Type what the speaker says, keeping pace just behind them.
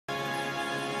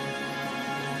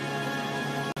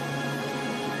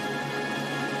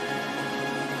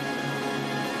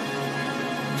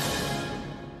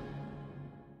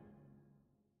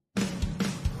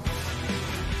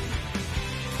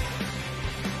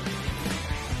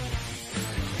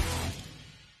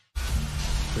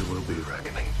be a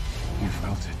reckoning. You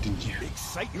felt it, didn't you?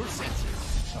 Excite your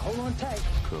senses. So hold on tight.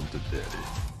 Come to daddy.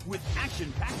 With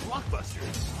action-packed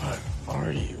blockbusters. What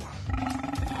are you?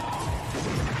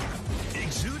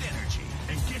 Exude energy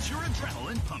and get your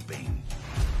adrenaline pumping.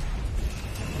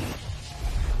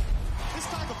 It's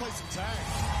time to play some tag.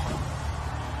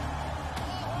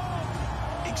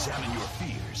 Examine your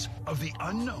fears of the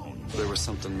unknown. There was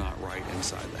something not right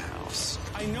inside the house.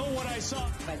 I know what I saw.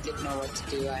 I didn't know what to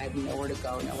do. I had nowhere to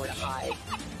go, nowhere to hide.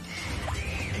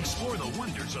 Explore the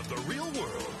wonders of the real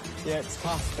world. Yeah, it's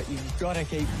tough, but you've got to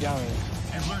keep going.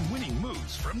 And learn winning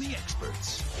moves from the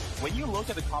experts. When you look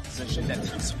at the composition that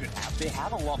Team Secret have, they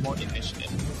have a lot more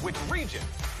initiative. Which region,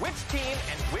 which team,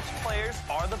 and which players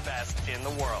are the best in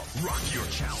the world? Rock your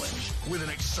challenge with an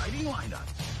exciting lineup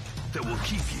that will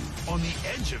keep you on the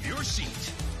edge of your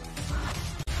seat.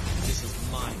 This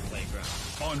is my playground.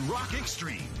 On Rock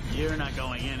Extreme. You're not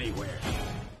going anywhere.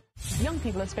 Young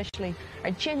people especially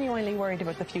are genuinely worried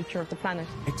about the future of the planet.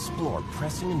 Explore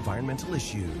pressing environmental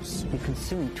issues. We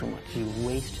consume too much, we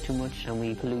waste too much, and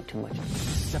we pollute too much.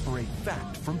 Separate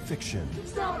fact from fiction.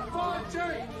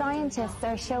 Scientists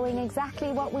are showing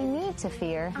exactly what we need to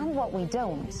fear and what we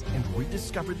don't. And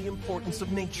rediscover the importance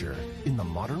of nature in the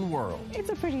modern world. It's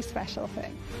a pretty special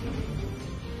thing.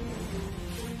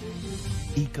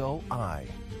 Eco-Eye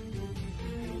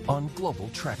on Global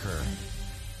Trekker.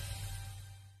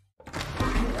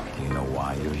 Do you know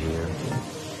why you're here?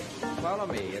 Follow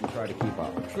me and try to keep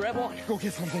up. Grab on. Go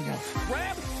get something else.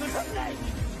 Grab the snake.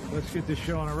 Let's get this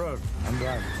show on the road. I'm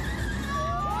driving.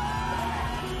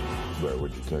 Where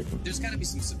would you take him? There's got to be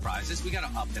some surprises. We got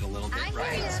to up it a little bit,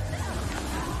 right?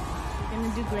 We're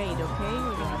going to do great, okay?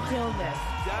 We're going to kill this.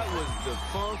 That was the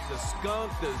funk, the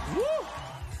skunk, the woo!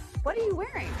 What are you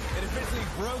wearing? It officially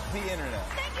broke the internet.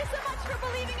 Thank you so much for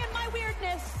believing in my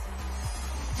weirdness.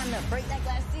 Time to break that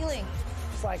glass ceiling.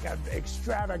 It's like an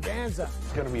extravaganza.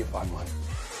 It's gonna be a fun one.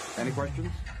 Any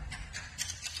questions?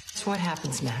 So what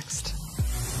happens next?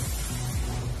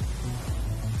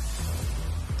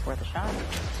 It's worth a shot.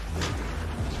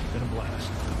 Been a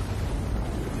blast.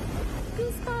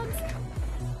 Goosebumps.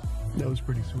 That was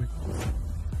pretty sweet.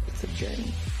 It's a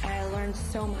journey. I learned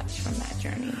so much from that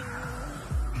journey.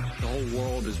 The whole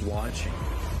world is watching.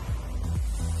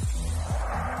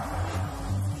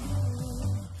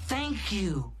 Thank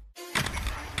you.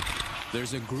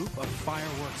 There's a group of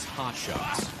fireworks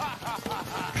hotshots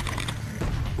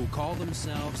who call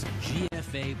themselves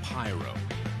GFA Pyro.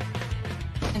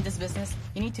 In this business,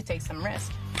 you need to take some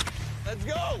risk. Let's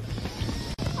go!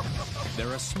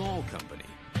 They're a small company.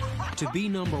 To be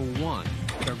number one,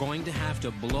 they're going to have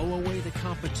to blow away the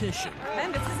competition.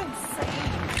 Man, this is insane.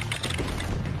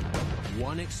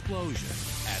 One explosion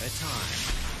at a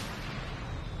time.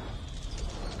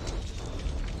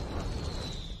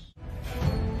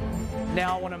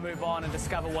 Now I want to move on and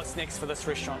discover what's next for this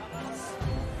restaurant.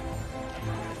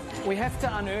 We have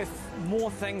to unearth more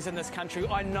things in this country.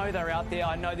 I know they're out there.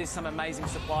 I know there's some amazing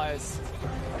suppliers.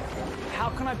 How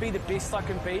can I be the best I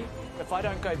can be if I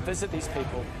don't go visit these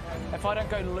people? If I don't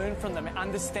go learn from them,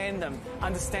 understand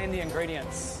the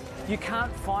ingredients? You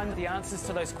can't find the answers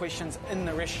to those questions in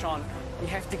the restaurant. You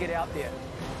have to get out there.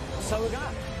 So we're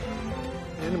going.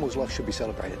 An animal's life should be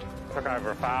celebrated. Took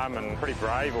over a farm and pretty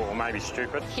brave or maybe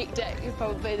stupid. Hectic would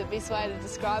probably be the best way to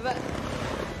describe it.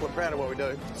 We're proud of what we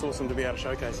do. It's awesome to be able to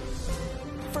showcase it.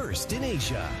 First in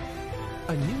Asia,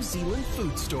 a New Zealand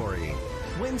food story.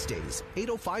 Wednesdays,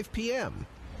 8:05 p.m.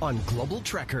 on Global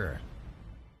Trekker.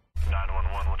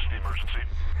 911, what's the emergency?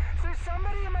 There's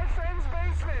somebody in my friend's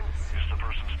basement. Is the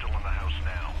person still in the house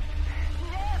now?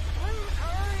 Yes, please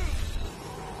hurry.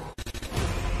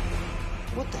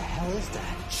 What the hell is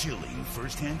that? Chilling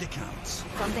first-hand accounts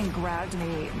Something grabbed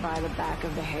me by the back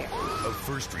of the hair. of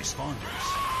first responders.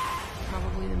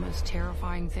 Probably the most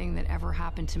terrifying thing that ever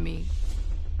happened to me.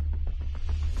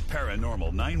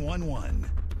 Paranormal 911,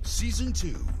 Season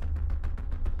 2.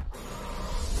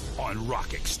 On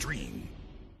Rock Extreme.